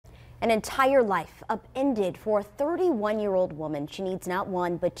An entire life upended for a 31-year-old woman. She needs not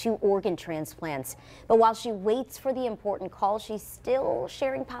one, but 2 organ transplants. But while she waits for the important call, she's still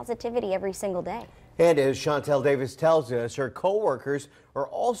sharing positivity every single day. And as Chantel Davis tells us, her co-workers are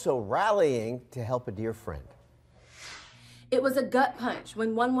also rallying to help a dear friend. It was a gut punch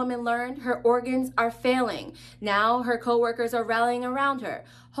when one woman learned her organs are failing. Now her co-workers are rallying around her,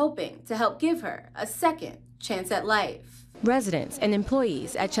 hoping to help give her a second chance at life. Residents and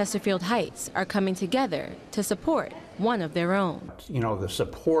employees at Chesterfield Heights are coming together to support one of their own. You know, the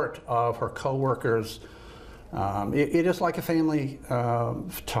support of her co-workers, it is like a family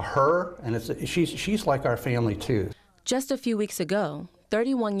to her, and she's like our family too. Just a few weeks ago,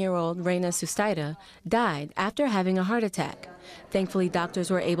 31-year-old Reina Sustaita died after having a heart attack. Thankfully, doctors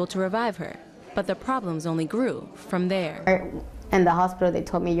were able to revive her, but the problems only grew from there. In the hospital, they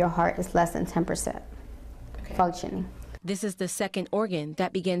told me your heart is less than 10% functioning. This is the second organ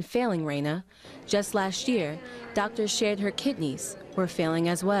that began failing Reina. Just last year, doctors shared her kidneys were failing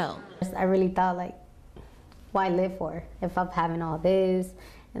as well. I really thought, like, why live for if I'm having all this?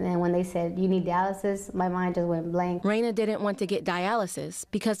 And then when they said, you need dialysis, my mind just went blank. Reina didn't want to get dialysis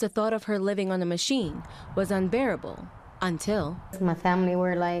because the thought of her living on a machine was unbearable until... My family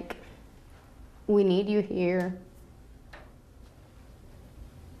were like, we need you here.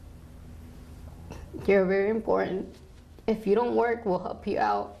 You're very important. If you don't work, we'll help you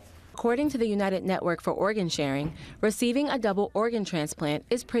out. According to the United Network for Organ Sharing, receiving a double organ transplant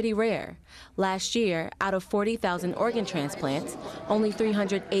is pretty rare. Last year, out of 40,000 organ transplants, only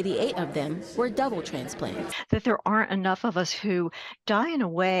 388 of them were double transplants. That there aren't enough of us who die in a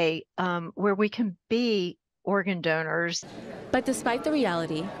way where we can be organ donors. But despite the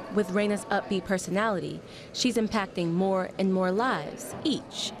reality, with Reina's upbeat personality, she's impacting more and more lives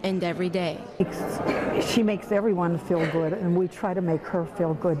each and every day. She makes everyone feel good, and we try to make her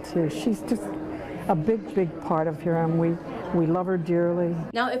feel good too. She's just a big, big part of here, and we love her dearly.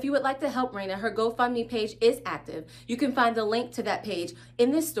 Now, if you would like to help Reina, her GoFundMe page is active. You can find the link to that page in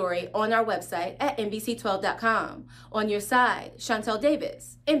this story on our website at NBC12.com. On your side, Chantel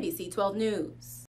Davis, NBC 12 News.